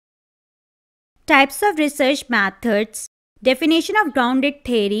Types of research methods. Definition of grounded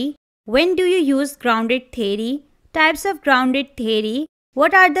theory. When do you use grounded theory? Types of grounded theory.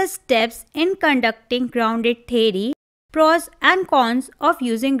 What are the steps in conducting grounded theory? Pros and cons of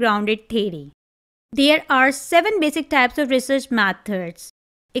using grounded theory. There are 7 basic types of research methods: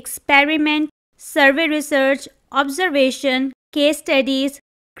 experiment, survey research, observation, case studies,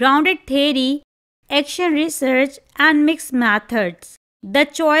 grounded theory, action research, and mixed methods. The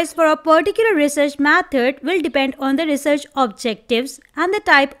choice for a particular research method will depend on the research objectives and the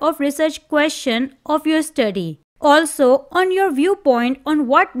type of research question of your study. Also, on your viewpoint on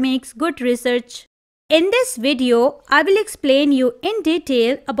what makes good research. In this video, I will explain you in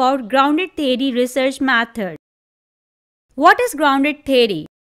detail about grounded theory research method. What is grounded theory?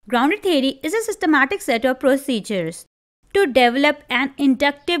 Grounded theory is a systematic set of procedures to develop an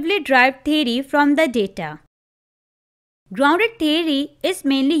inductively derived theory from the data. Grounded theory is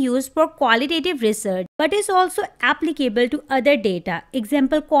mainly used for qualitative research but is also applicable to other data,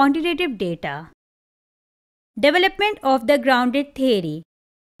 example quantitative data. Development of the grounded theory.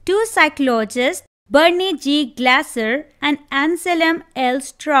 Two psychologists, Bernie G. Glasser and Anselm L.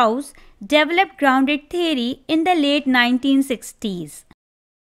 Strauss, developed grounded theory in the late 1960s.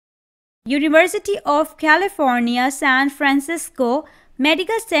 University of California, San Francisco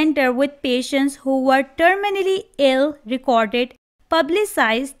Medical Center with patients who were terminally ill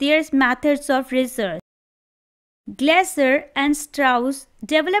publicized their methods of research. Glasser and Strauss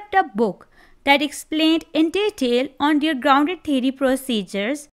developed a book that explained in detail on their grounded theory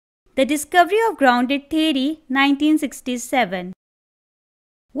procedures. The Discovery of Grounded Theory, 1967.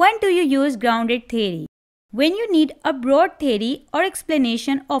 When do you use grounded theory? When you need a broad theory or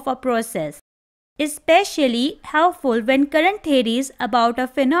explanation of a process. Especially helpful when current theories about a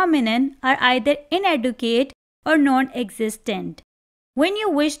phenomenon are either inadequate or non-existent. When you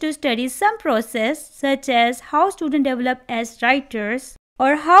wish to study some process, such as how students develop as writers,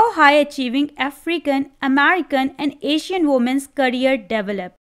 or how high-achieving African, American, and Asian women's career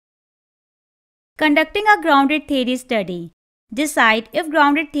develop. Conducting a grounded theory study. Decide if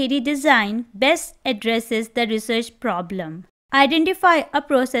grounded theory design best addresses the research problem. Identify a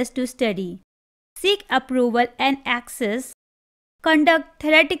process to study. Seek approval and access. Conduct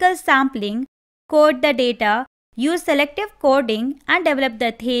theoretical sampling. Code the data. Use selective coding and develop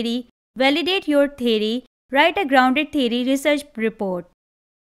the theory. Validate your theory. Write a grounded theory research report.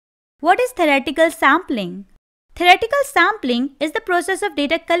 What is theoretical sampling? Theoretical sampling is the process of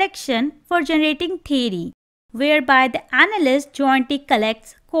data collection for generating theory, whereby the analyst jointly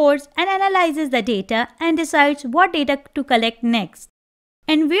collects, codes, and analyzes the data and decides what data to collect next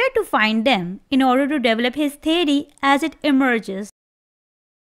and where to find them in order to develop his theory as it emerges.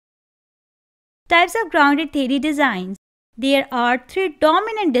 Types of grounded theory designs. There are 3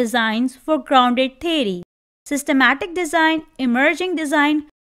 dominant designs for grounded theory: systematic design, emerging design,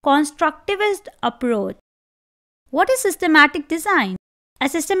 constructivist approach. What is systematic design? A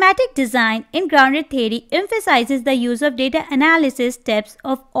systematic design in grounded theory emphasizes the use of data analysis steps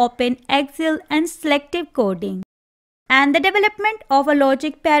of open, axial, and selective coding, and the development of a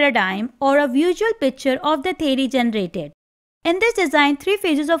logic paradigm or a visual picture of the theory generated. In this design, 3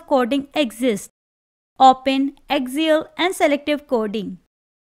 phases of coding exist: open, axial, and selective coding.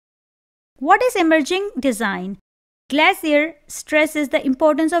 What is emerging design? Glasser stresses the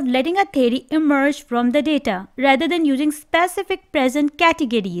importance of letting a theory emerge from the data rather than using specific present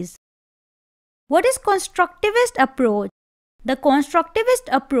categories. What is constructivist approach? The constructivist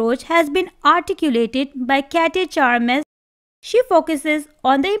approach has been articulated by Katie Charmes. She focuses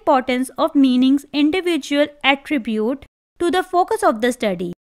on the importance of meaning's individual attribute to the focus of the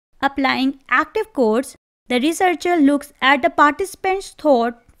study. Applying active codes, the researcher looks at the participants'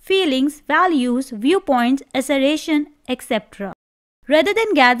 thought, feelings, values, viewpoints, assertion, etc., rather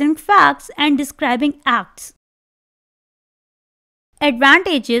than gathering facts and describing acts.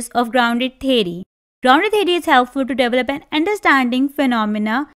 Advantages of grounded theory. Grounded theory is helpful to develop an understanding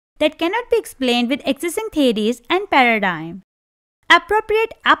phenomena that cannot be explained with existing theories and paradigm.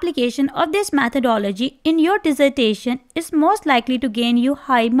 Appropriate application of this methodology in your dissertation is most likely to gain you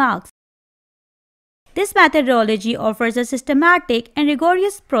high marks. This methodology offers a systematic and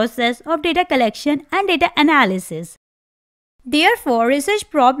rigorous process of data collection and data analysis. Therefore, research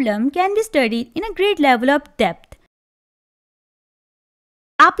problem can be studied in a great level of depth.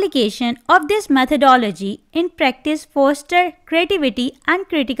 Application of this methodology in practice fosters creativity and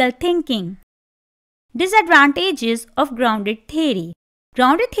critical thinking. Disadvantages of grounded theory.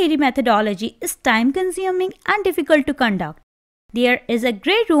 Grounded theory methodology is time-consuming and difficult to conduct. There is a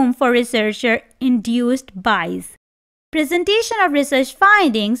great room for researcher-induced bias. Presentation of research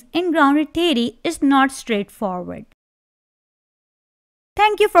findings in grounded theory is not straightforward.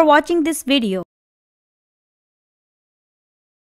 Thank you for watching this video.